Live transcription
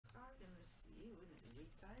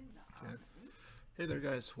Okay. Hey there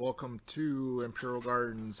guys, welcome to Imperial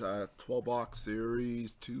Gardens 12 box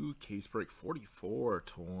series 2 case break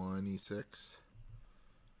 4426.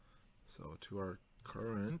 So to our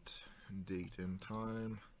current date and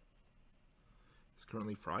time, it's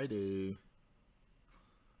currently Friday,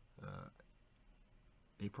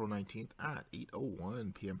 April 19th at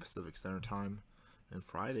 8:01 p.m. Pacific Standard Time, and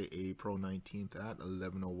Friday, April 19th at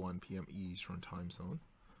 11:01 p.m. Eastern Time Zone.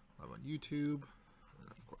 Live on YouTube,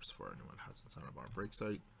 and of course for anyone who hasn't signed up on our break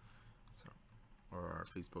site or our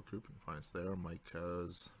Facebook group, you can find us there. Mike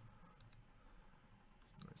has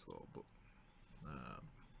a nice little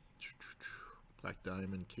Black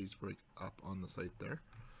Diamond case break up on the site there.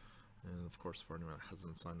 And of course for anyone that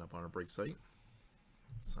hasn't signed up on our break site,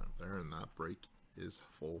 sign up there, and that break is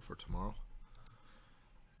full for tomorrow.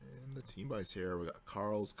 And the team buys here, we got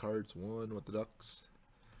Carl's Cards 1 with the Ducks,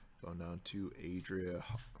 going down to Adria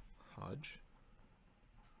Hodge.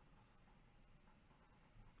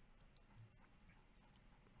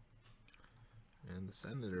 And the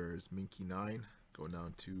Senators, Minky 9, going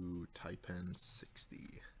down to Taipan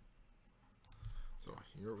 60. So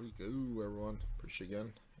here we go, everyone. Appreciate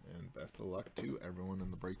again, and best of luck to everyone in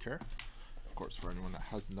the break here. Of course, for anyone that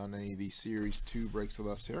hasn't done any of these Series 2 breaks with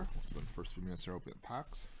us here, we'll spend the first few minutes here opening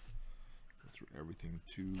packs. Go through everything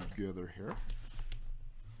together here.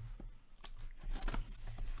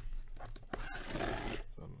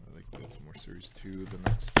 So I think we'll get some more Series 2 the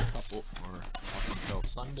next couple, or up until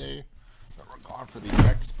Sunday. But we're gone for the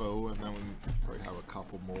Expo, and then we probably have a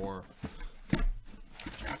couple more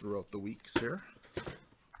throughout the weeks here.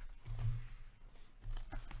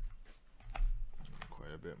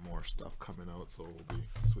 Quite a bit more stuff coming out, so we'll be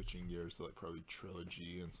switching gears to like probably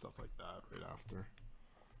Trilogy and stuff like that right after.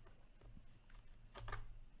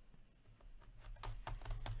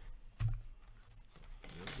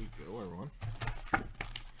 There we go, everyone.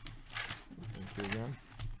 Thank you again.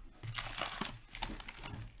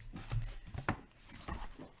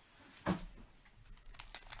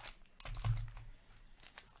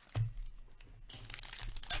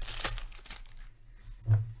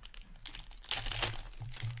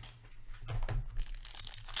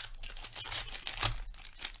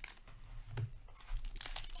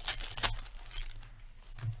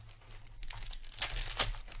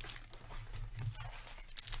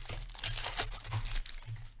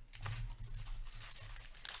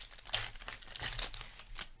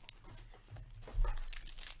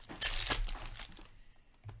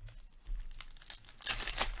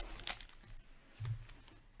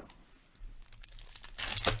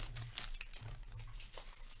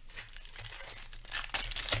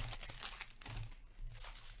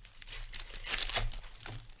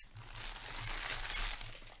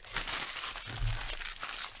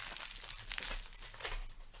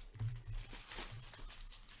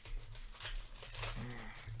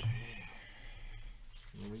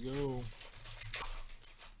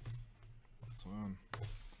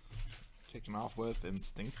 Kicking off with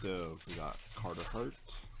Instinctive, we got Carter Hart,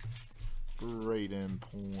 Braden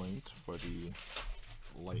Point for the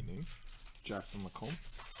Lightning, Jackson Lacombe,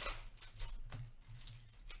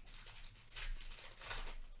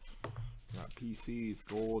 got PC's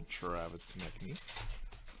Gold, Travis Konechny,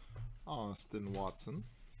 Austin Watson,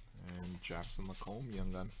 and Jackson Lacombe,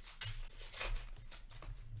 Young Gun.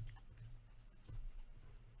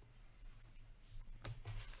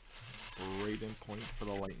 Braden Point for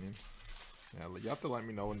the Lightning. Yeah, you have to let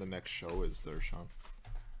me know when the next show is there, Sean.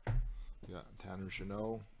 We got Tanner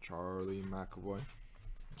Jeannot, Charlie McAvoy.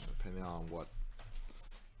 Depending on what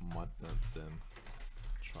month that's in,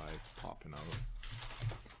 try popping out.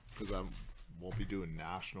 Because I won't be doing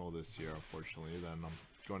National this year, unfortunately. Then I'm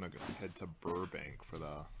going to head to Burbank for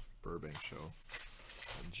the Burbank show.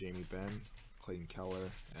 And Jamie Benn, Clayton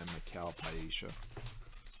Keller, and Mikhail Paisha.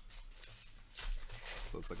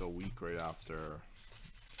 So it's like a week right after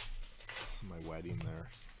my wedding there.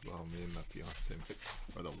 So me and the fiance,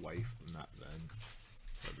 or the wife, and that then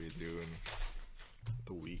I'll be doing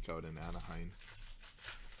the week out in Anaheim.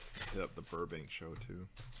 Hit up the Burbank show too.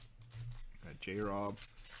 Got J-Rob,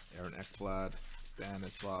 Aaron Ekblad,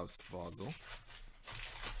 Stanislav Svozil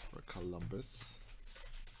for Columbus.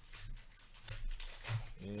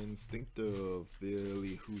 Instinctive,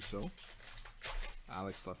 Billy Huso,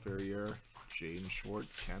 Alex Laferriere, Jaden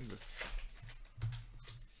Schwartz, Canvas.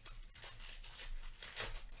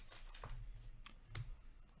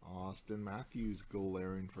 Austin Matthews,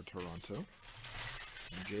 Galarian for Toronto.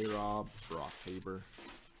 J-Rob, Brock Faber.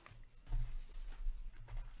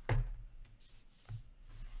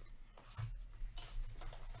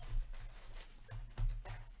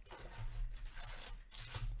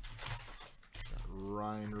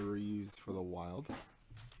 Ryan Reeves for the Wild.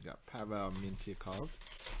 We got Pavel Mintyukov,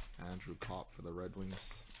 Andrew Kopp for the Red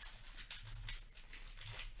Wings.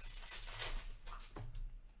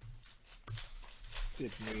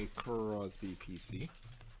 Sidney Crosby PC.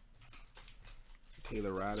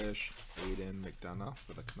 Taylor Radish, Aiden McDonough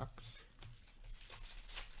for the Canucks.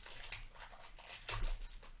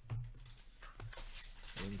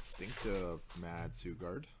 Instinctive Mad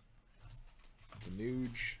Sugard.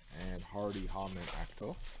 Nuge and Hardy Haman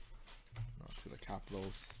Acto. To the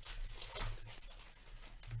Capitals.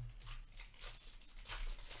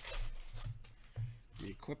 The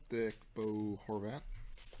Ecliptic Bo Horvat.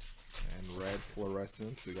 And red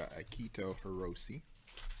fluorescence, we got Akito Hiroshi.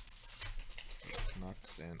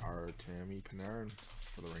 Canucks and Artemi Panarin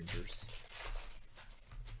for the Rangers.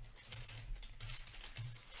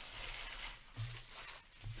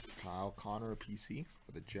 Kyle Connor PC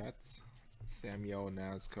for the Jets. Samuel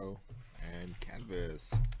Nazco and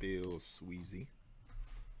Canvas Bill Sweezy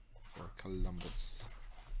for Columbus.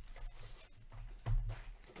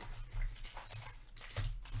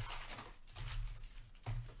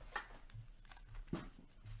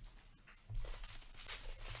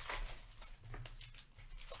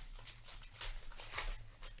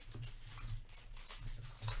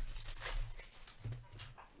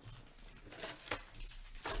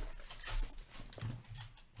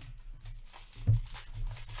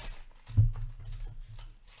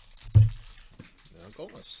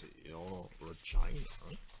 Let's see, Regina.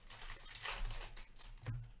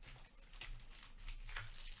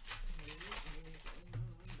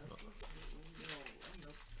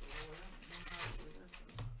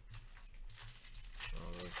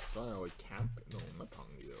 Style like camping, no,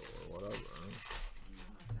 Matangi or whatever.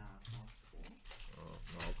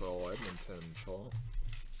 No, Edmonton, Shaw.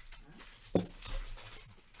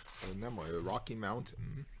 And then Rocky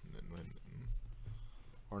Mountain,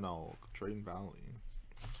 or no, Trading Valley.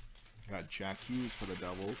 Got Jack Hughes for the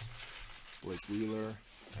Devils, Blake Wheeler,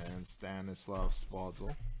 and Stanislav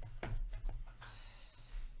Svozil.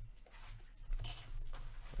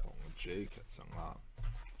 Jake hit some up.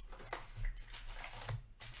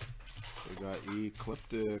 We got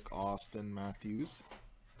Ecliptic Austin Matthews,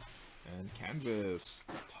 and Canvas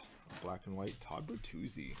black and white Todd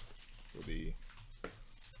Bertuzzi for the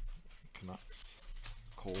Canucks.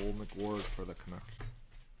 Cole McWard for the Canucks.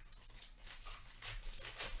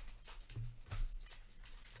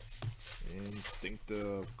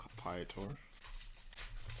 Instinctive Piator.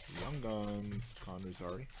 Young Guns Connor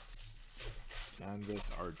Zary. Canvas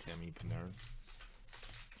Artemi Panarin.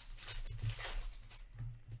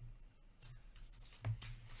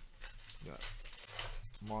 Got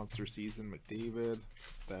Monster Season McDavid.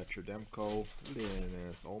 Thatcher Demko.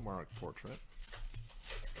 Linus Olmark Portrait.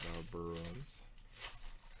 The Bruins.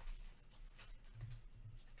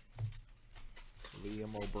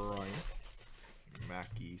 Liam O'Brien.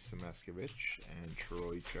 Mackie Semeskevich and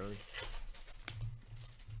Troy Cherry.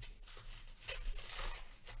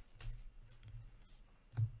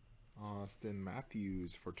 Austin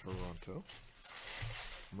Matthews for Toronto.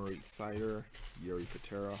 Maurice Sider, Yuri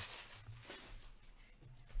Patera.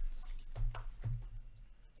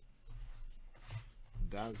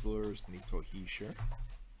 Dazzlers, Nito Hischier.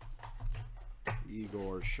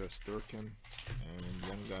 Igor Shesterkin. And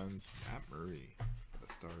Young Guns, Matt Murray for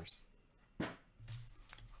the Stars.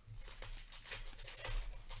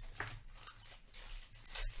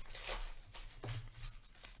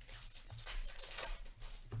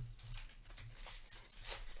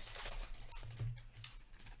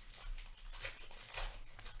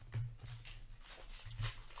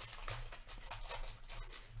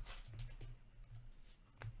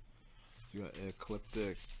 So you got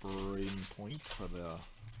Ecliptic Braden Point for the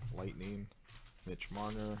Lightning, Mitch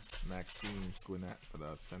Marner, Maxime Squinet for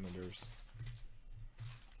the Senators,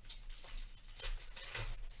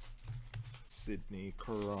 Sidney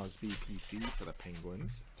Crosby PC for the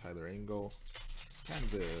Penguins, Tyler Engel,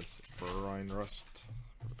 Canvas Brian Rust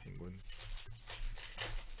for the Penguins.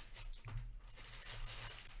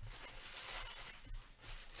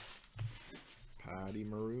 Patty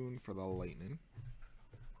Maroon for the Lightning.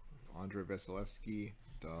 Andrei Vasilevsky,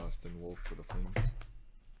 Dustin Wolf for the Flames.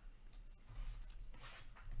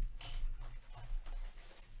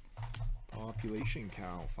 Population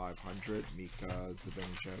count 500, Mika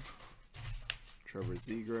Zibanejad, Trevor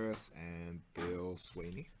Zegras, and Bill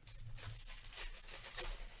Sweeney.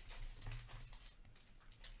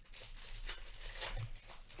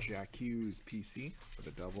 Jack Hughes PC for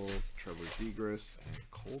the Devils, Trevor Zegras, and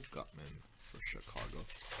Cole Gutman for Chicago.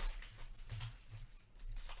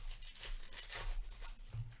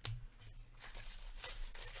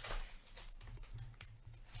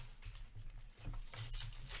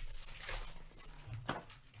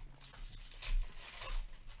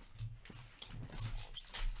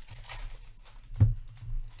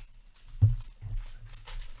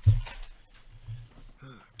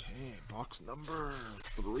 Box number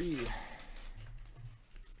 3.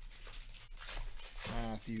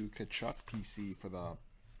 Matthew Tkachuk, PC for the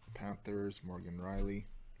Panthers, Morgan Riley,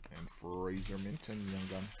 and Fraser Minton, Young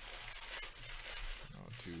Gun.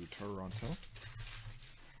 To Toronto.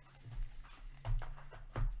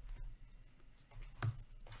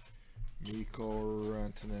 Mikko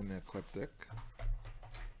Rantanen, Ecliptic.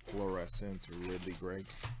 Fluorescence, Ridley Gregg.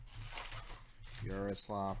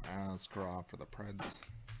 Yaroslav Askarov for the Preds.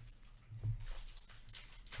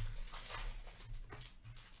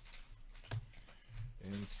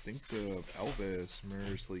 Instinctive, Elvis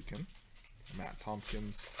Merzlikins, Matt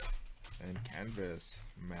Tompkins, and Canvas,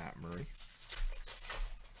 Matt Murray.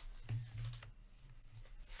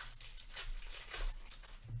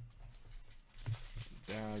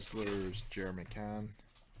 Dazzlers, Jeremy McCann,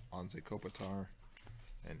 Anze Kopitar,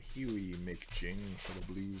 and Huey McJing for the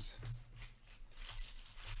Blues.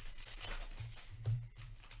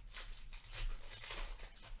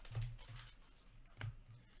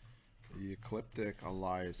 The Ecliptic,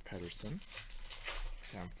 Elias Pettersson,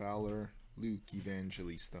 Cam Fowler, Luke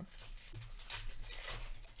Evangelista.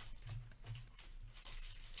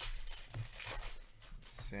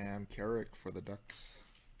 Sam Carrick for the Ducks.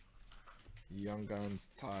 Young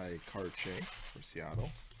Guns, Ty Karche for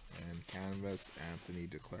Seattle. And Canvas, Anthony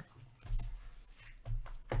Duclair.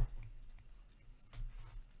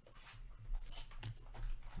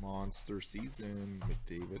 Monster Season,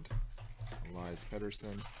 McDavid, Elias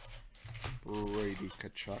Pettersson, Brady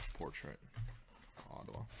Tkachuk portrait,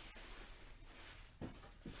 Ottawa.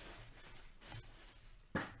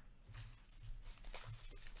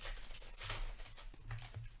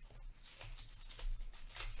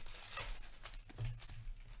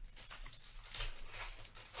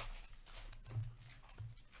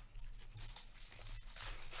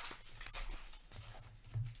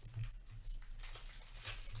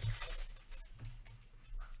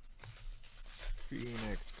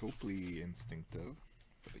 Phoenix Copley, Instinctive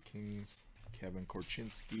for the Kings. Kevin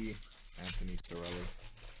Korchinski, Anthony Cirelli.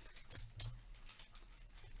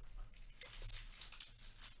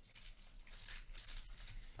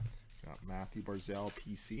 Got Matthew Barzal,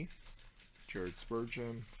 PC. Jared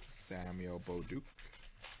Spurgeon, Samuel Beauduc.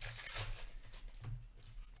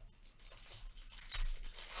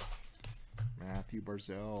 Matthew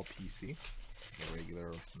Barzal, PC. The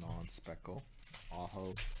regular non-speckle.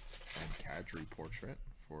 Aho and Kadri portrait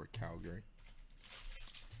for Calgary.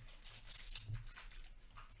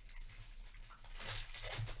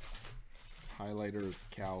 Highlighters,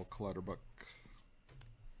 Cal Clutterbuck,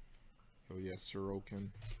 Ilya Sorokin,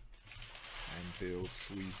 and Bill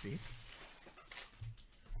Sweezy.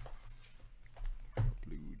 The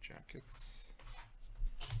Blue Jackets.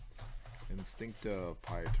 Instinctive,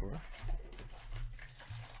 Piator.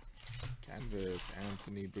 Canvas,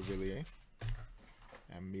 Anthony Beauvillier.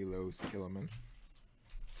 And Milos Kiliman.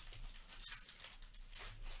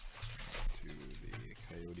 To the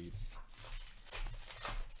Coyotes.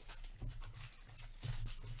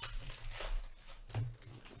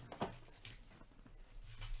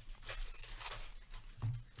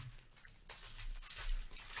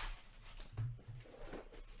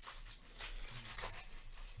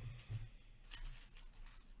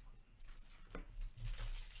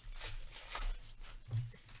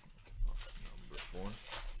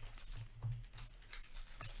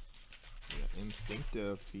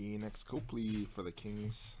 Instinctive, Phoenix Copley for the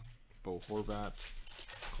Kings. Bo Horvat,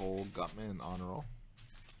 Cole Gutman, honor roll.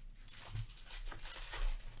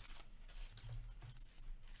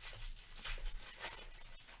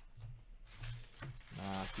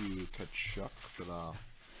 Matthew Tkachuk for the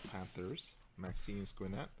Panthers. Maxime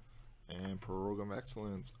Squinet. And Program of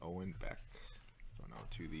Excellence, Owen Beck. Going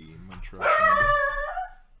out to the Montreal Canadiens.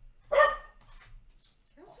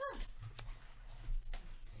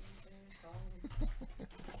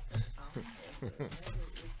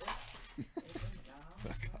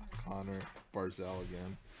 Connor Barzal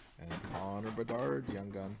again, and Connor Bedard,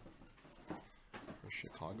 Young Gun for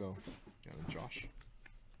Chicago. Got a Josh.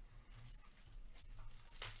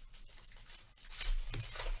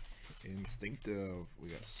 Instinctive, we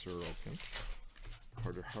got Sorokin,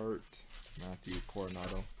 Carter Hart, Matthew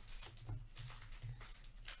Coronado.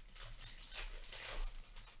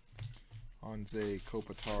 Anze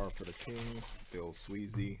Kopitar for the Kings, Bill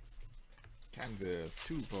Sweezy. Canvas,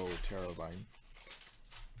 Tuvo Terravine.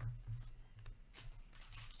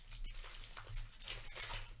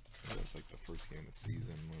 That was like the first game of the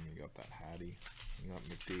season when we got that Hattie. We got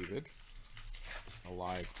McDavid,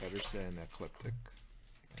 Elias Pettersson, Ecliptic,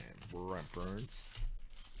 and Brent Burns.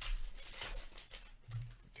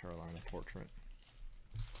 Carolina portrait.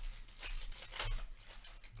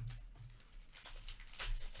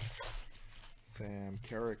 Sam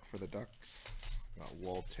Carrick for the Ducks. Got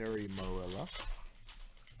Walteri Morella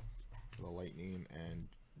for the Lightning, and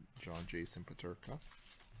John Jason Peterka.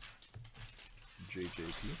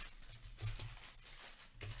 JJP.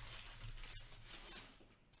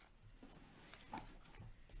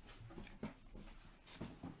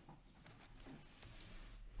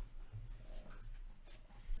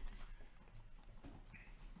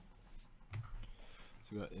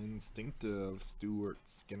 So we got Instinctive Stuart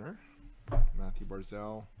Skinner, Matthew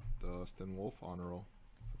Barzal, Dustin Wolf honor roll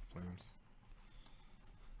for the Flames.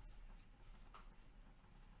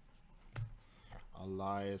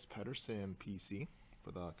 Elias Pettersson PC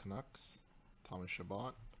for the Canucks, Thomas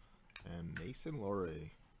Chabot, and Mason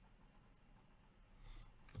Lohrei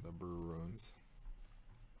for the Bruins.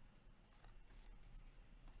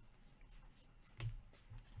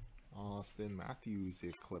 Austin Matthews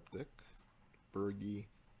Ecliptic, Bergie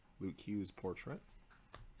Luke Hughes Portrait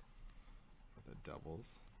for the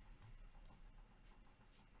Devils.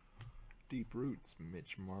 Deep Roots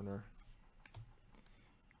Mitch Marner,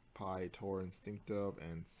 Pi Tor Instinctive,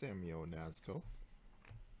 and Samuel Nazco.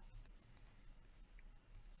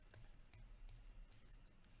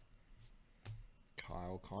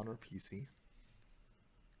 Kyle Connor PC,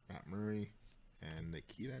 Matt Murray, and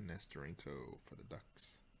Nikita Nestorenko for the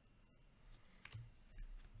Ducks.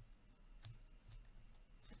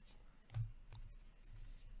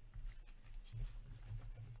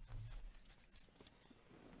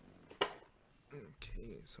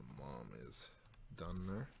 Okay, so mom is done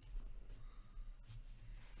there.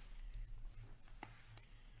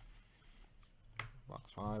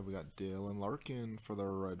 Box 5, we got Dylan Larkin for the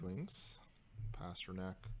Red Wings,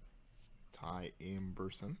 Pasternak, Ty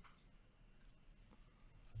Amberson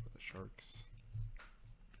for the Sharks.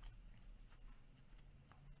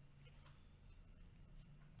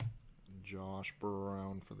 Josh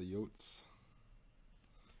Brown for the Yotes.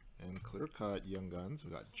 And clear cut Young Guns,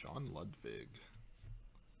 we got John Ludwig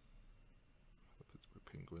for the Pittsburgh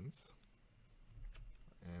Penguins.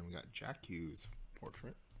 And we got Jack Hughes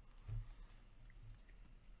Portrait.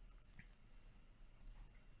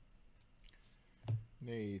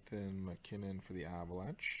 Nathan McKinnon for the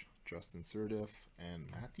Avalanche, Justin Surdiff,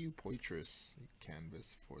 and Matthew Poitras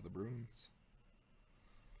canvas for the Bruins.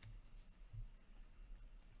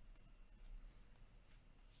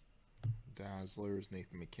 Dazzlers,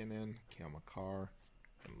 Nathan McKinnon, Cale Makar,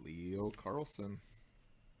 and Leo Carlson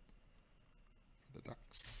for the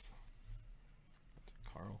Ducks.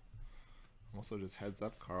 Carl. Also, just heads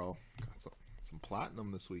up, Carl, got some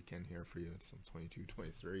platinum this weekend here for you. Some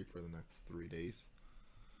 22-23 for the next 3 days.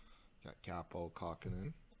 Got Capo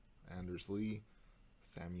Kakkonen, Anders Lee,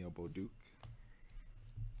 Samuel Boduc.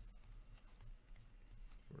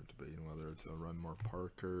 We're debating whether to run more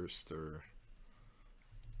Parkhurst or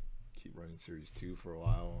keep running Series 2 for a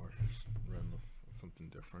while or run something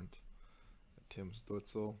different. Got Tim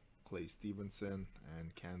Stutzel, Clay Stevenson,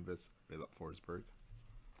 and Canvas Philip Forsberg.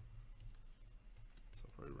 So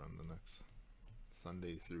I'll probably run the next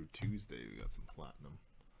Sunday through Tuesday. We got some platinum.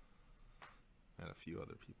 And a few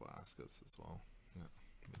other people ask us as well. Yeah.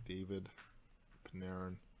 David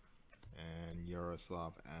Panarin and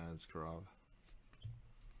Yaroslav Askarov.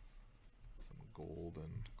 Some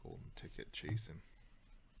golden ticket chasing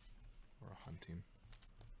or hunting.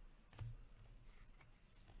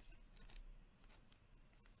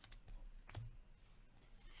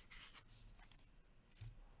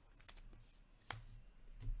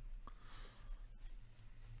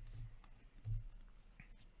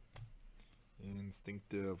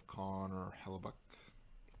 Instinctive Connor Hellebuck,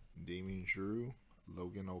 Damien Giroux,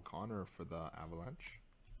 Logan O'Connor for the Avalanche.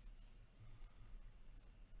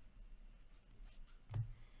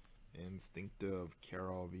 Instinctive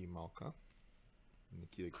Karol V. Malka,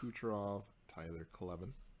 Nikita Kucherov, Tyler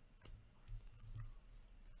Klevin.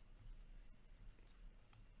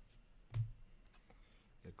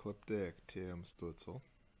 Ecliptic Tim Stutzel,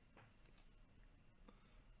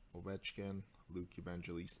 Ovechkin, Luke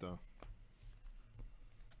Evangelista.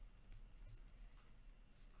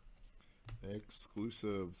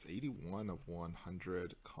 Exclusives 81 of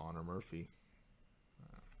 100 Connor Murphy.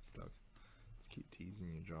 Stuck. Let's keep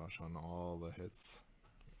teasing you, Josh, on all the hits.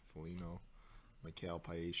 Foligno, Mikhail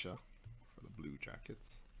Paesha for the Blue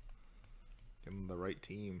Jackets. Getting the right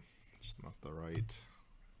team, just not the right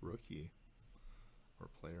rookie or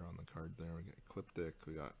player on the card there. We got Ecliptic,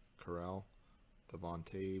 we got Corral, Devon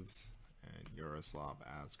Taves, and Yaroslav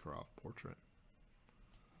Askarov Portrait.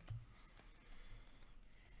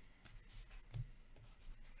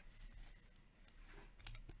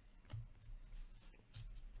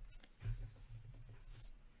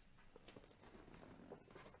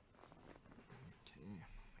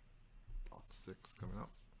 coming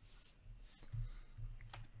up.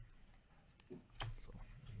 So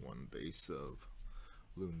 1 base of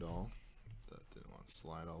Lundahl. That didn't want to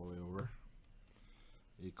slide all the way over.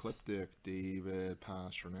 Ecliptic, David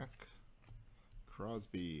Pastrnak.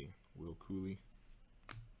 Crosby, Will Cooley.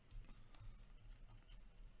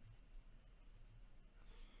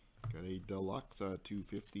 Got a deluxe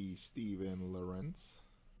 250 Steven Lorentz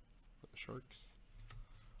for the Sharks.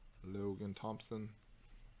 Logan Thompson,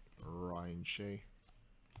 Ryan Shea.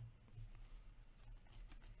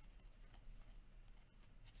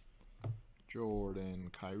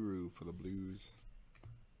 Jordan Kyrou for the Blues.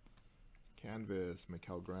 Canvas,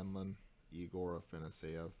 Mikael Granlund, Igor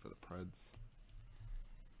Afanaseyev for the Preds.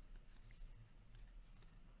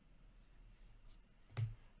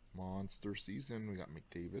 Monster Season, we got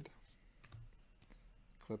McDavid.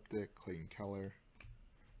 Ecliptic, Clayton Keller,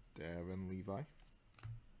 Devin Levi.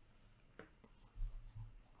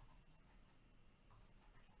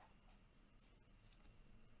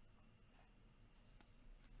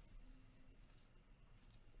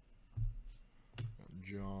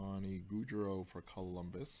 Johnny Gaudreau for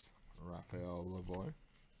Columbus. Raphael Lavoie.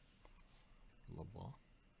 The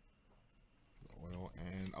Oil.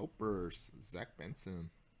 And Outburst, Zach Benson.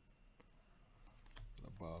 The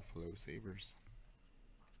Buffalo Sabres.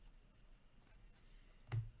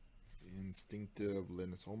 Instinctive,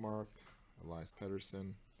 Linus Ullmark. Elias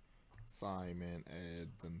Pettersson. Simon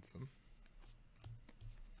Edvinsson.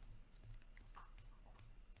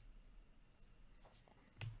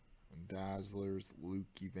 Dazzlers, Luke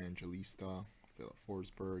Evangelista, Philip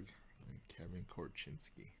Forsberg, and Kevin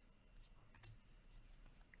Korchinski.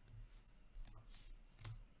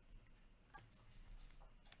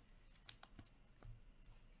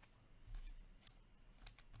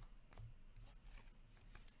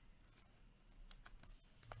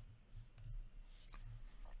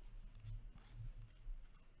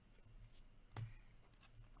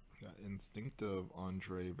 Got Instinctive,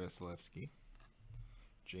 Andrei Vasilevsky.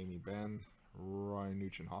 Jamie Benn, Ryan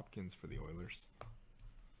Nugent-Hopkins for the Oilers.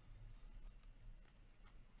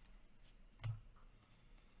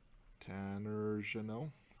 Tanner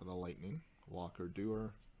Jeannot for the Lightning. Walker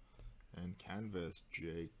Duehr. And Canvas,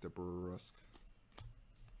 Jake DeBrusk.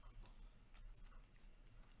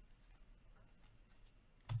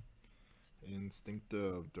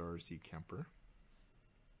 Instinctive, Darcy Kemper.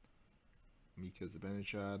 Mika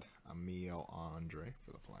Zibanejad, Emil Andre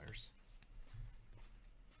for the Flyers.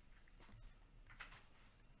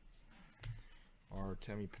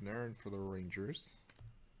 Artemi Panarin for the Rangers.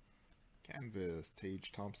 Canvas,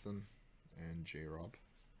 Tage Thompson and J-Rob.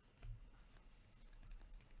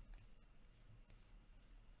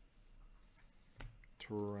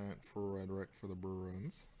 Trent Frederick for the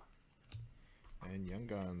Bruins. And Young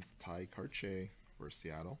Guns, Ty Karche for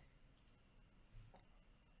Seattle.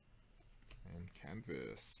 And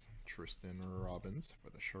Canvas, Tristan Robbins for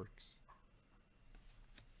the Sharks.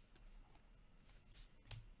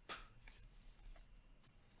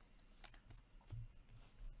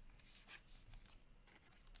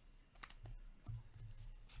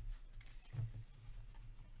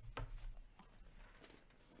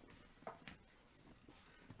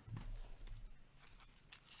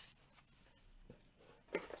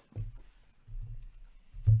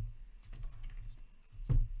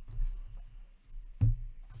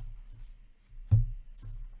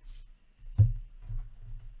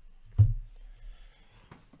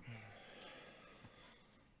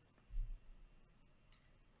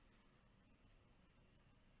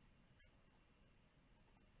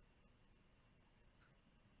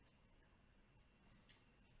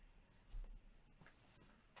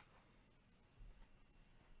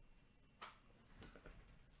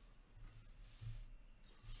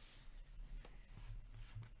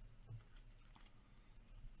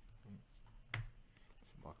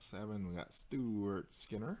 Box 7, we got Stuart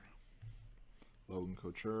Skinner, Logan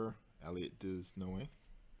Couture, Elliot Disnoe,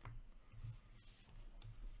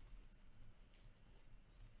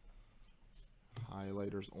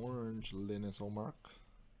 Highlighters Orange, Linus Ullmark,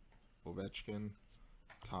 Ovechkin,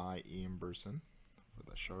 Ty Emberson for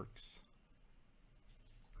the Sharks.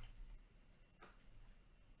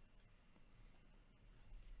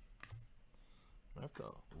 I have to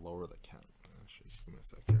lower the camera. Actually, give me a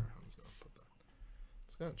sec here. I'm just gonna put that.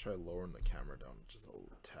 Just gonna try lowering the camera down just a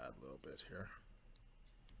little bit here.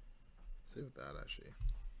 See if that actually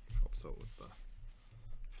helps out with the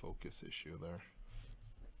focus issue there.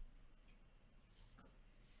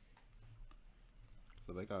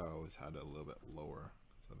 So I think I always had it a little bit lower,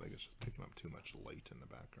 so I think it's just picking up too much light in the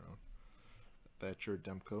background. Thatcher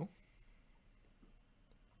Demko,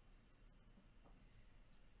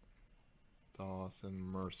 Dawson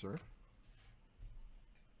Mercer.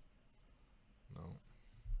 No.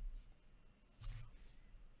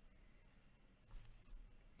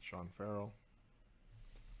 Sean Farrell.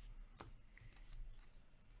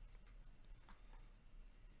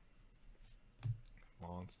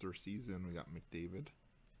 Monster season. We got McDavid,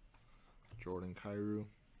 Jordan Kyrou,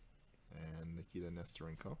 and Nikita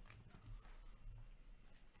Nesterenko.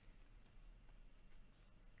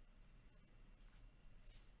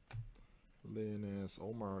 Linus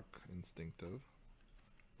Olmark, Instinctive.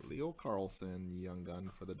 Leo Carlson, Young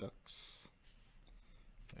Gun for the Ducks.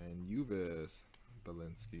 And Uvis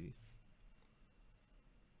Belinsky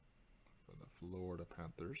for the Florida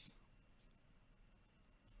Panthers.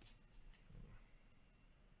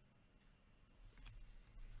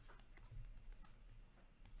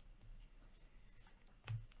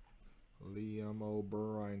 Liam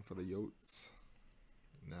O'Brien for the Yotes.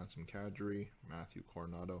 Nazem Kadri, Matthew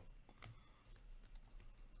Coronado.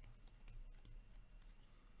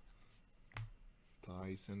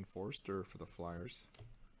 Tyson Forster for the Flyers.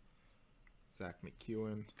 Zach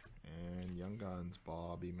McEwen, and Young Guns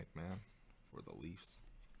Bobby McMahon for the Leafs.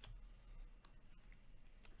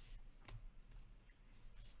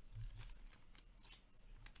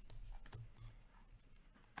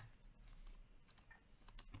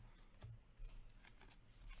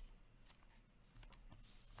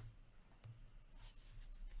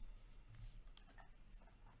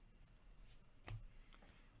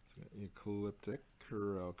 So Ecliptic,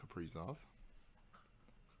 Kirill Kaprizov.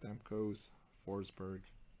 Stamkos, Forsberg.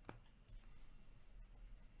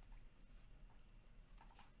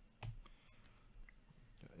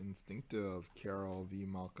 Instinctive, Carol V.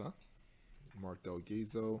 Malka. Mark Del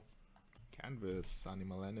Gazzo. Canvas, Sonny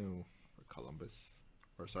Milano for Columbus.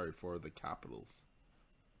 Or sorry, for the Capitals.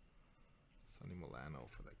 Sonny Milano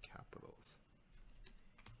for the Capitals.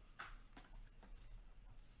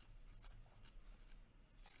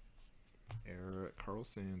 Erik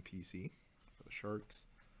Karlsson, PC for the Sharks.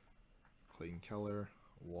 Clayton Keller,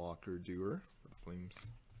 Walker Duehr for the Flames.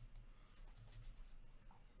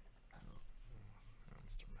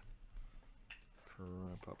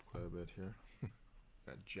 Crump up quite a bit here.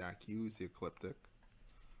 Got Jack Hughes, the Ecliptic.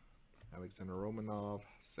 Alexander Romanov,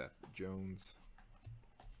 Seth Jones.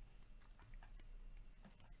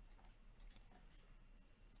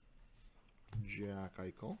 Jack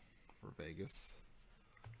Eichel for Vegas.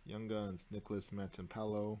 Young Guns, Nicholas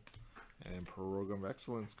Matampello. And Program of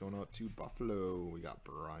Excellence going out to Buffalo. We got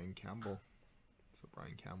Brian Campbell. So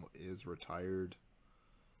Brian Campbell is retired.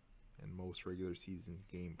 And most regular season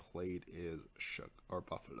game played is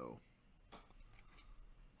Buffalo.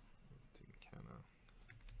 Team Canada.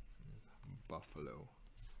 Buffalo.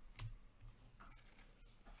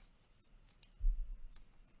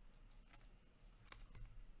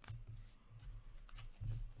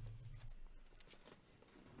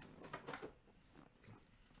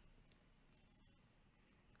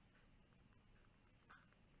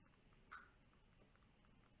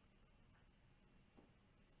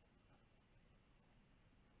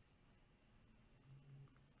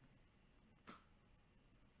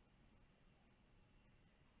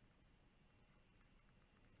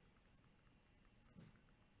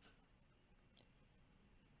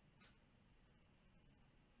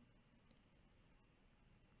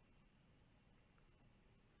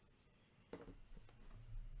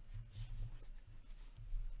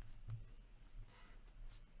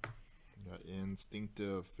 Got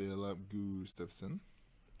Instinctive, Philip Gustafson.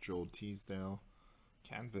 Joel Teasdale.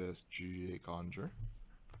 Canvas, Jake Onger.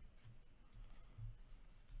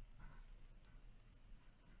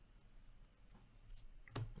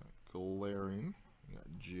 Got Glaring. Got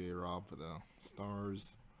J-Rob for the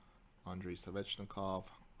Stars. Andrei Savechnikov.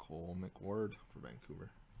 Cole McWard for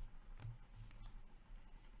Vancouver.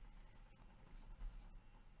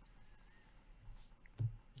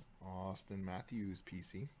 Austin Matthews,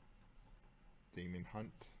 PC. Damon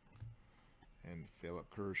Hunt. And Philip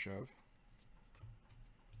Kurashev.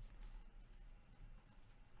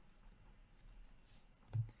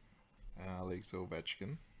 Alex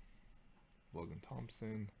Ovechkin. Logan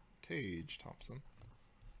Thompson. Tage Thompson.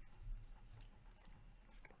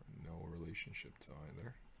 No relationship to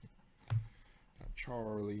either. Got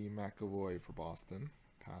Charlie McAvoy for Boston.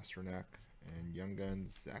 Pasternak. And Young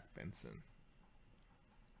Guns Zach Benson.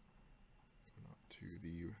 Not to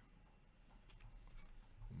the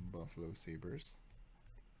Buffalo Sabres.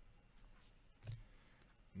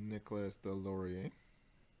 Nicholas Deslauriers.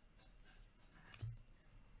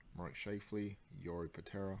 Mark Scheifele, Yori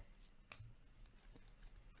Patera.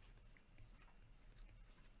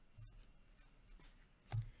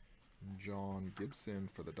 John Gibson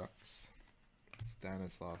for the Ducks.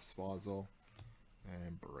 Stanislav Svozil,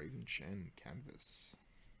 and Braden Shen canvas.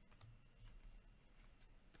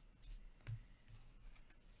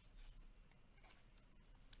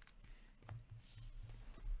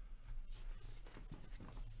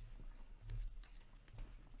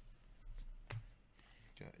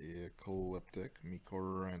 Got Ecliptic, Mikko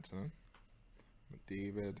Rantanen,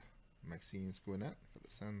 McDavid, Maxime Squinet for the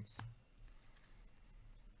Sens.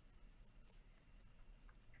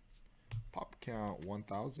 Pop count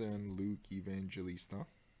 1000, Luke Evangelista,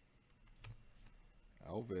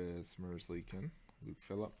 Elvis Merzlikin, Luke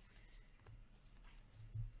Phillip,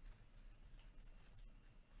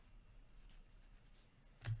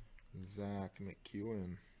 Zach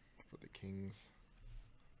McEwen for the Kings,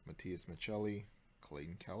 Matthias Michelli,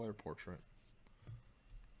 Clayton Keller portrait,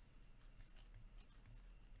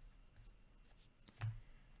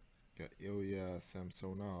 got Ilya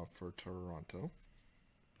Samsonov for Toronto,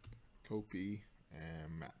 Kopi,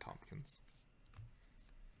 and Matt Tompkins.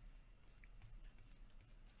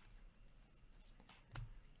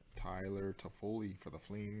 Tyler Toffoli for the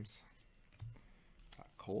Flames,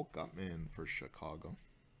 Cole Gutman for Chicago,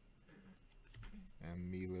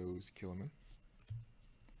 and Milos Kilman.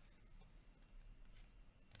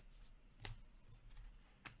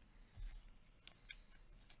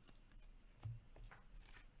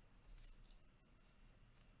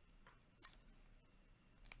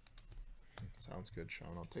 Sounds good,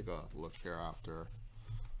 Sean. I'll take a look here after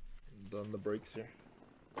I'm done the breaks here.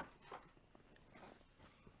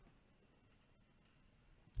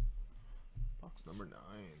 Box number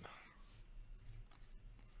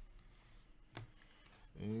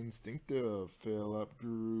 9. Instinctive, Philip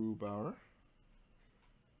Grubauer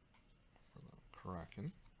for the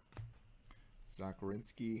Kraken,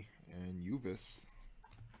 Zacharinsky, and Uvis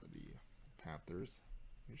for the Panthers.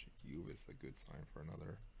 Usually Uvis a good sign for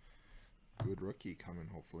another good rookie coming,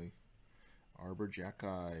 hopefully. Arbor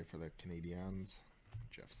Jacki for the Canadiens,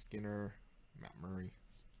 Jeff Skinner, Matt Murray.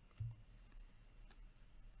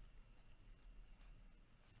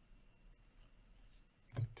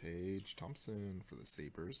 Tage Thompson for the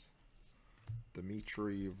Sabres,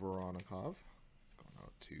 Dmitry Voronikov going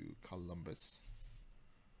out to Columbus,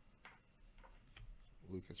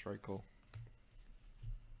 Lucas Reichel,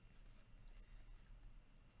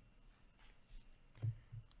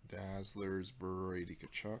 Dazzlers Brady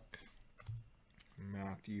Tkachuk,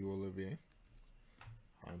 Matthew Olivier,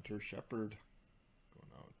 Hunter Shepard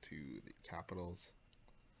going out to the Capitals,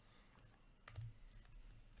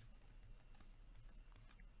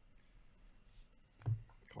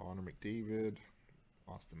 Connor McDavid,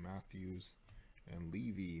 Austin Matthews, and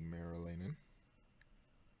Levi Merilainen.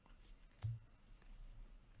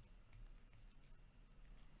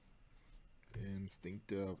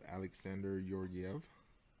 Instinctive Alexander Georgiev.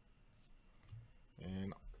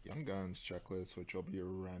 And Young Guns checklist, which will be a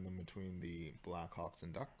random between the Blackhawks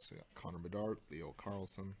and Ducks. We got Connor Bedard, Leo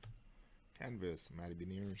Carlson, Canvas, Matty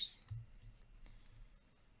Beniers.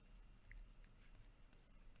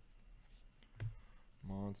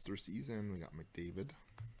 Monster Season, we got McDavid.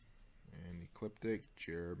 And Ecliptic,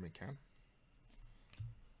 Jared McCann.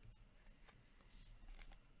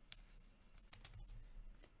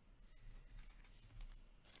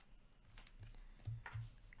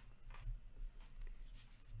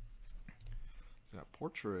 So got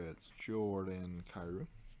Portraits, Jordan Kyrou.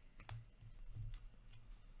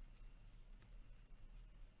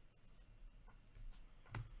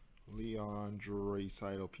 Leon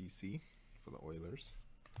Draisaitl PC for the Oilers.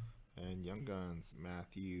 And Young Guns,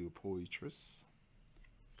 Matthew Poitras,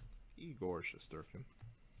 Igor Shesterkin.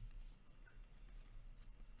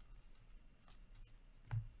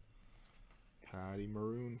 Patty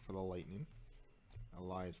Maroon for the Lightning.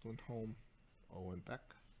 Elias Lindholm, Owen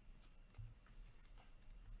Beck.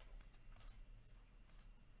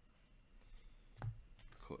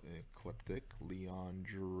 Ecliptic, Leon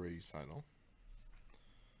Draisaitl.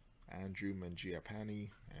 Andrew Mangiapane,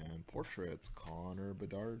 and Portraits, Connor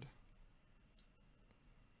Bedard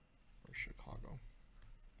for Chicago.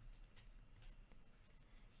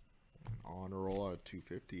 And Honorola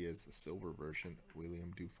 250 is the silver version,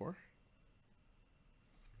 William Dufour.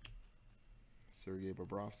 Sergei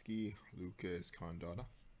Bobrovsky, Lucas Condotta.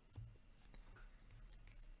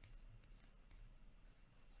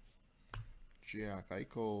 Jack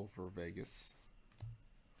Eichel for Vegas.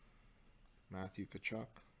 Matthew Tkachuk,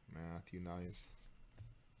 Matthew Nyes.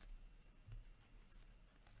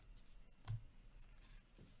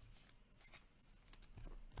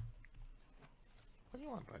 What do you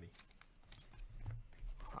want, buddy?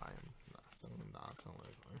 I'm not sound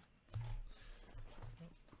like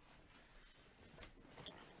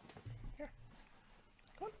here.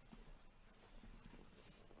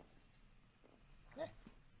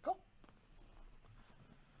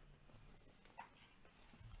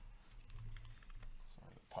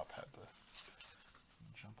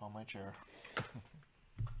 on my chair.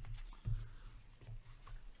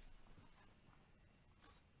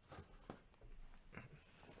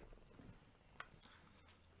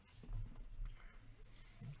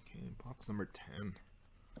 Okay, box number 10.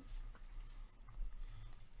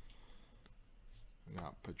 We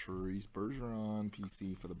got Patrice Bergeron,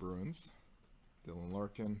 PC for the Bruins. Dylan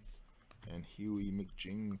Larkin. And Huey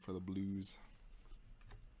McJing for the Blues.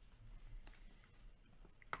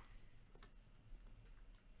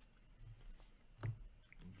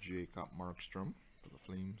 Jacob Markstrom for the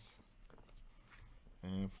Flames.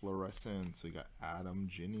 And Fluorescence, we got Adam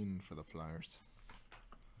Ginning for the Flyers.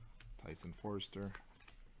 Tyson Forster.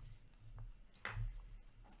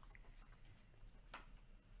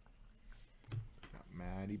 Got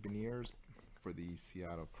Matty Beniers for the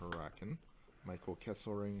Seattle Kraken. Michael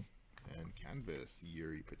Kesselring and Canvas,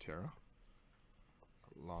 Yuri Patera.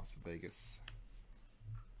 Las Vegas.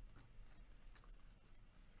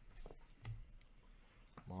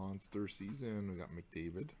 Monster Season, we got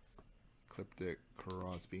McDavid, Ecliptic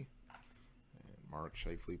Crosby, and Mark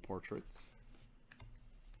Scheifele Portraits.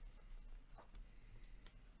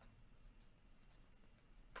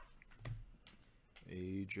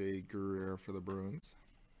 AJ Guerrero for the Bruins,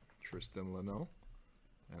 Tristan Leno,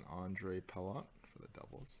 and Andre Palat for the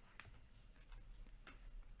Devils.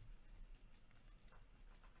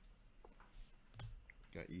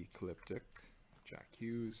 Got Ecliptic, Jack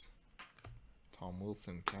Hughes, Tom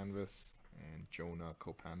Wilson Canvas, and Jonah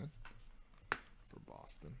Kopanen for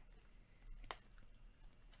Boston.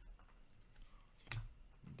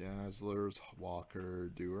 Dazzlers, Walker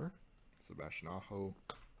Duehr, Sebastian Aho,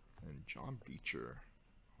 and John Beecher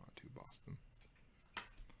to Boston.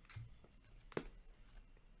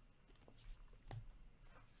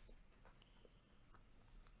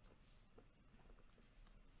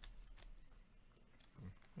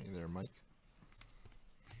 Hey there, Mike.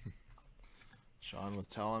 Sean was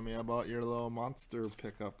telling me about your little monster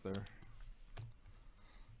pickup there.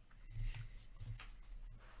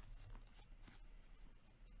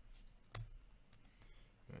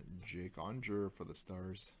 Got Jake Onger for the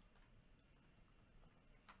Stars.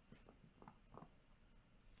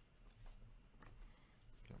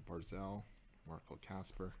 Got Barzell, Marco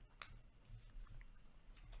Casper.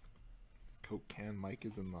 Coke Can Mike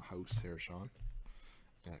is in the house here, Sean.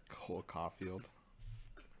 Got Cole Caulfield,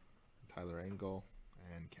 Tyler Angle,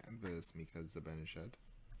 and Canvas Mika Zibanejad.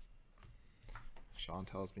 Sean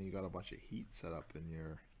tells me you got a bunch of heat set up in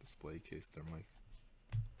your display case there, Mike.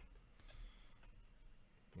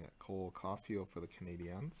 Yeah, Cole Caulfield for the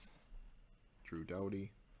Canadiens, Drew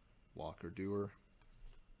Doughty, Walker Duehr.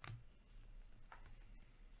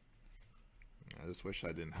 I just wish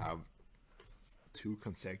I didn't have 2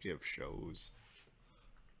 consecutive shows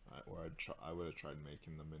where I would have tried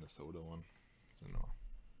making the Minnesota one. So no.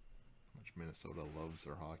 Much Minnesota loves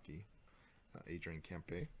their hockey. Adrian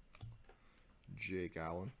Kempe, Jake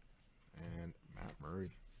Allen, and Matt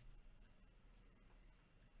Murray.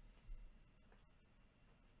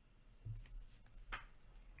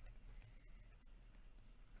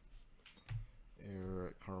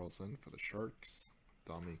 Erik Karlsson for the Sharks,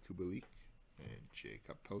 Domi Kubalik, and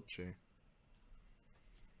Jacob Pelche.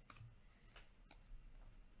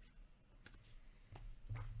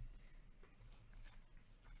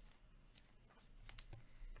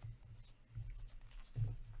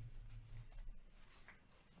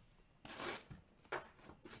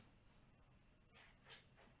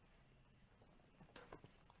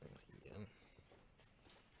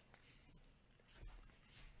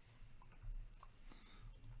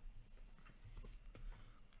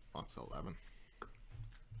 Box 11.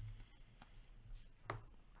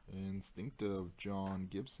 Instinctive John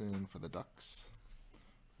Gibson for the Ducks.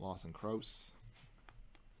 Lawson Krause.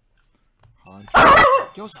 Hunter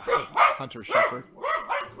Gyoza. Hey, Hunter Shepard.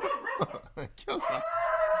 Gyoza.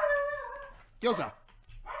 Gyoza.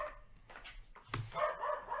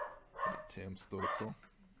 Tim Stutzel.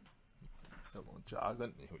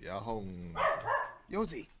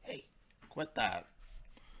 Yosi. Hey, quit that.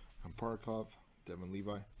 And Parkov. Devin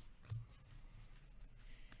Levi.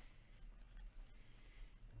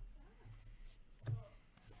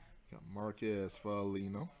 Got Marcus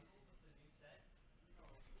Foligno.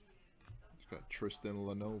 Got Tristan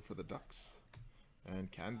Leno for the Ducks. And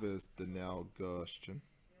Canvas Daniel Gushchin.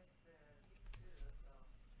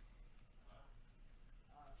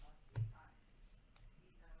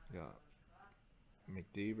 Got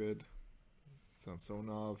McDavid,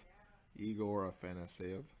 Samsonov, Igor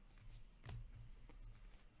Afanaseyev.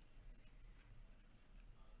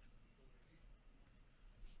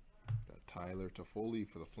 Tyler Toffoli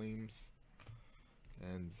for the Flames,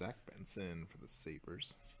 and Zach Benson for the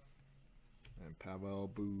Sabres. and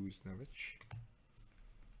Pavel Buchnevich.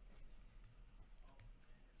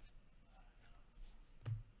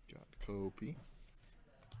 Got Kopi.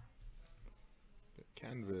 Got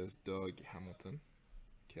Canvas, Doug Hamilton.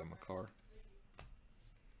 Cale Makar.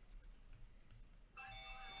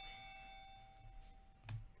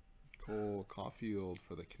 Cole Caulfield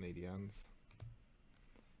for the Canadiens.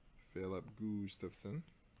 Philip Gustafson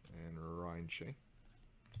and Ryan Shea.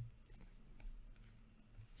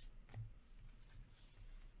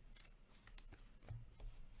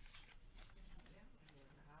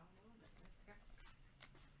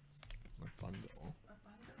 Bundle.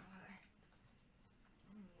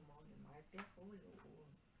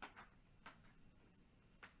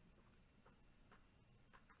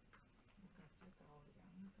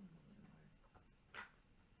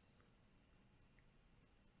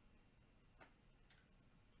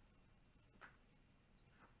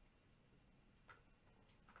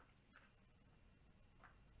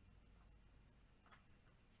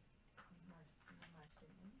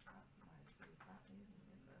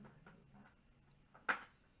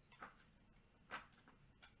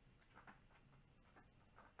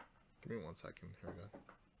 Give me 1 second. Here we go.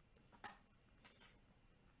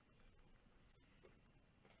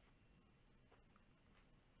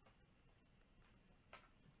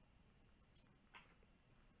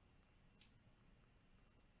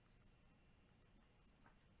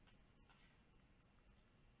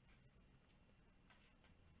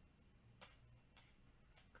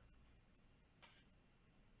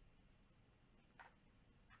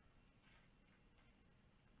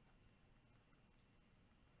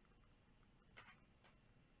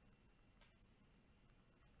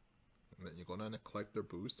 And then you go down and collect their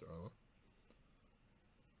booster.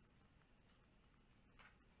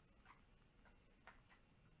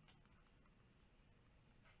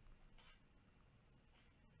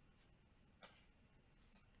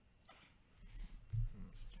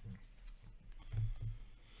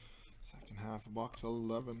 Second half of box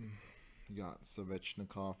 11. You got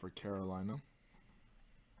Svechnikov for Carolina.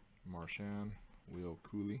 Marchand, Will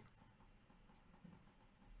Cooley.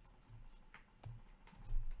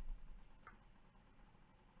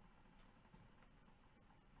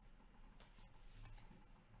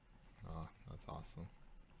 That's awesome.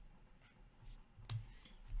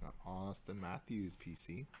 Got Austin Matthews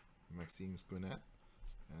PC, Maxime Squinet,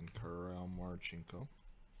 and Kirill Marchenko.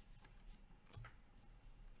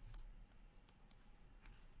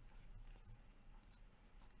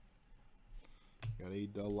 Got a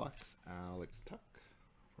deluxe Alex Tuck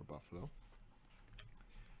for Buffalo.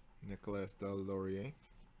 Nicolas Delorier,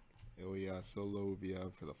 Ilya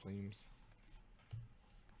Soloviev for the Flames.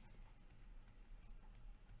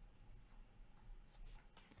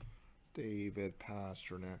 David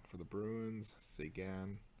Pastrnak for the Bruins,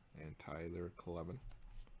 Sagan, and Tyler Kleven.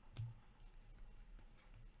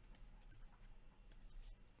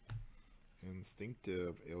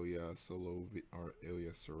 Instinctive, Ilya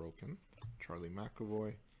Sorokin, Charlie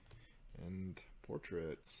McAvoy, and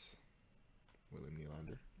Portraits, William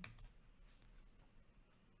Nylander.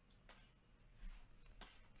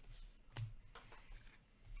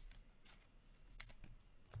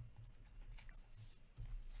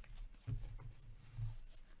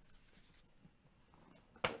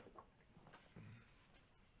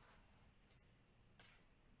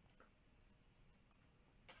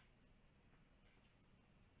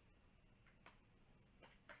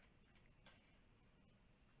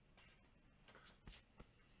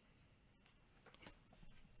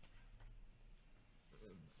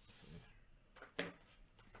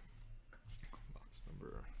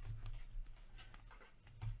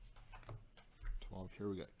 Here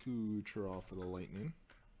we got Kucherov for the Lightning,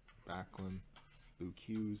 Backlund, Luke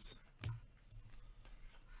Hughes,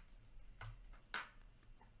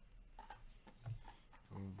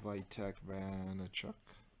 Vitek Vanacek.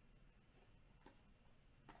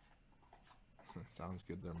 Sounds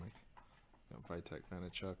good there, Mike. Vitek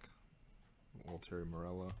Vanacek, Walter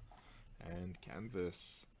Morella, and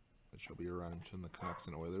Canvas. That shall be around between the Canucks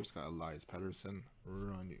and Oilers. Got Elias Pettersson,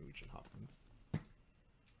 Ron Nugent Hopkins.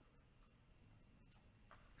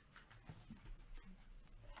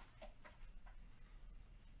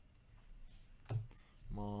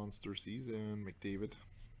 Monster Season, McDavid,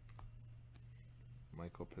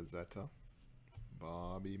 Michael Pezzetta,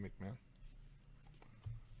 Bobby McMahon.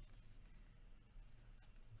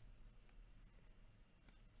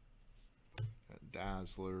 Got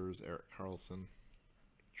Dazzlers, Erik Karlsson,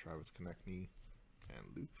 Travis Konechny, and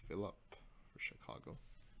Luke Phillip for Chicago.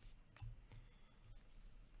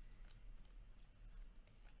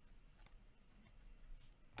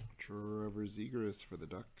 Trevor Zegras for the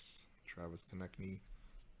Ducks, Travis Konechny,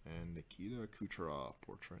 and Nikita Kucherov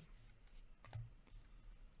portrait.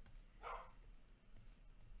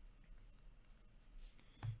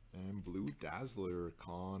 And Blue Dazzler,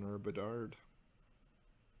 Connor Bedard.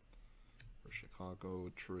 For Chicago,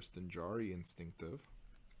 Tristan Jarry, Instinctive.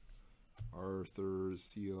 Arthur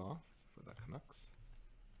Sila for the Canucks.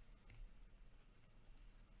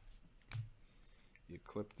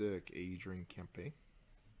 Ecliptic, Adrian Kempe.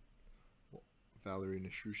 Valerie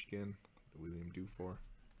Nishushkin, William Dufour.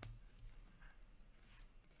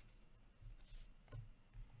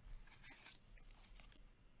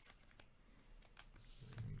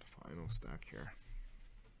 And final stack here.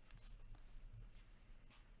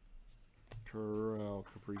 Kirill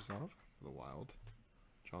Kaprizov for the Wild.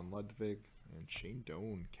 John Ludwig and Shane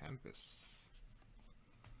Doan canvas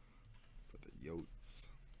for the Yotes.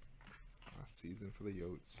 Last season for the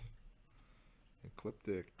Yotes.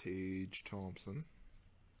 Ecliptic, Tage Thompson,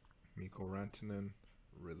 Mikko Rantanen,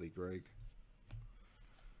 Riley Gregg.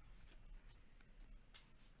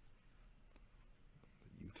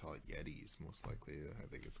 The Utah Yetis, most likely. I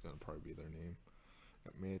think it's going to probably be their name.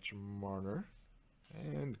 Got Mitch Marner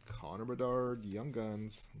and Connor Bedard, Young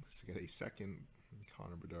Guns. Let's get a second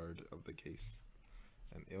Connor Bedard of the case.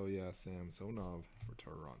 And Ilya Samsonov for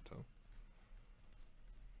Toronto.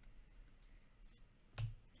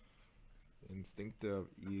 Instinctive,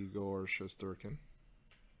 Igor Shesterkin.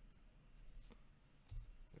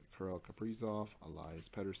 Kirill Kaprizov, Elias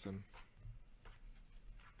Pettersson.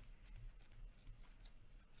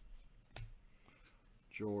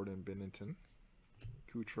 Jordan Binnington,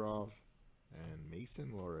 Kucherov, and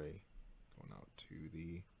Mason Lohrei going out to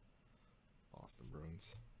the Boston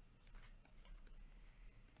Bruins.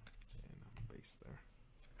 And base there.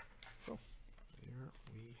 So there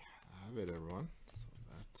we have it, everyone. So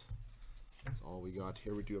that's all we got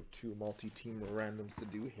here. We do have 2 multi-team randoms to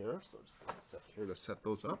do here, so just gonna set here to set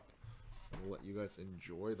those up, and we'll let you guys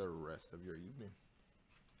enjoy the rest of your evening.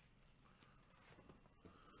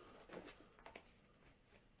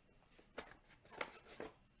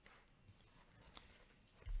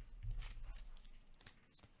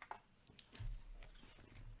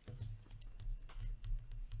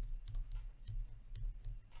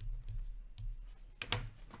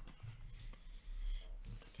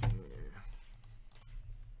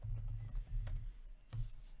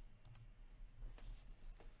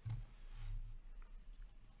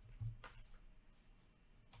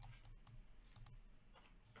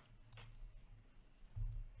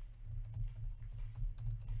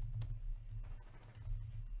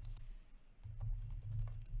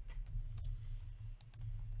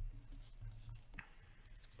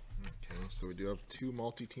 So we do have 2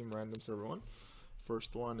 multi-team randoms, everyone.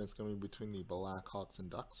 First one is going to be between the Blackhawks and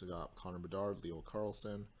Ducks. We got Connor Bedard, Leo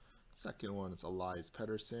Carlsson. Second one is Elias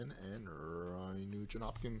Pettersson and Ryan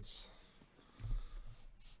Nugent-Hopkins.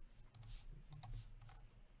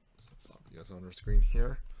 So pop you guys on our screen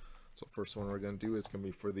here. So first one we're going to do is going to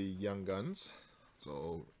be for the Young Guns.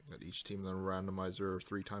 So got each team in the randomizer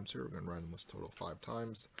 3 times here. We're going to random this total 5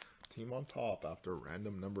 times. Team on top after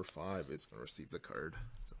random number 5 is going to receive the card.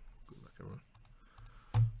 So good luck, everyone.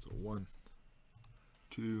 So 1,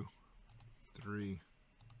 2, 3,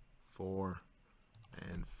 4,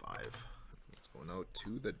 and 5. It's going out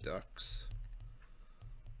to the Ducks.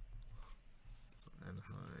 So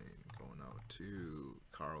Anaheim going out to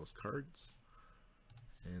Carl's Cards.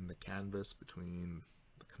 And the canvas between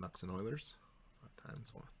the Canucks and Oilers. 5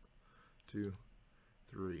 times. 1, 2,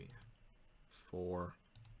 3, 4,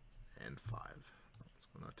 and 5. It's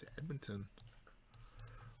going out to Edmonton.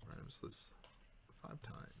 Randoms this 5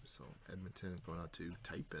 times. So Edmonton going out to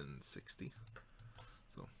Typin 60.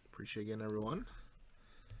 So appreciate again, everyone.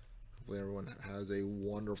 Hopefully everyone has a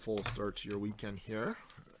wonderful start to your weekend here.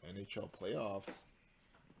 NHL playoffs.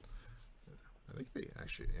 I think they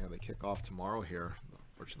actually, they kick off tomorrow here.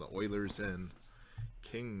 Unfortunately, the Oilers and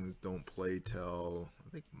Kings don't play till I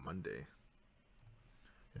think Monday.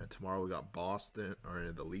 Yeah, tomorrow we got Boston,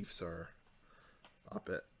 or the Leafs are up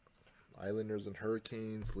at Islanders and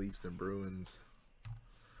Hurricanes, Leafs and Bruins.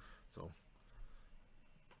 So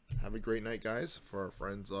have a great night, guys. For our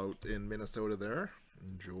friends out in Minnesota there,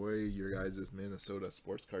 enjoy your guys' Minnesota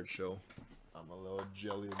sports card show. I'm a little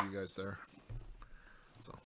jelly of you guys there.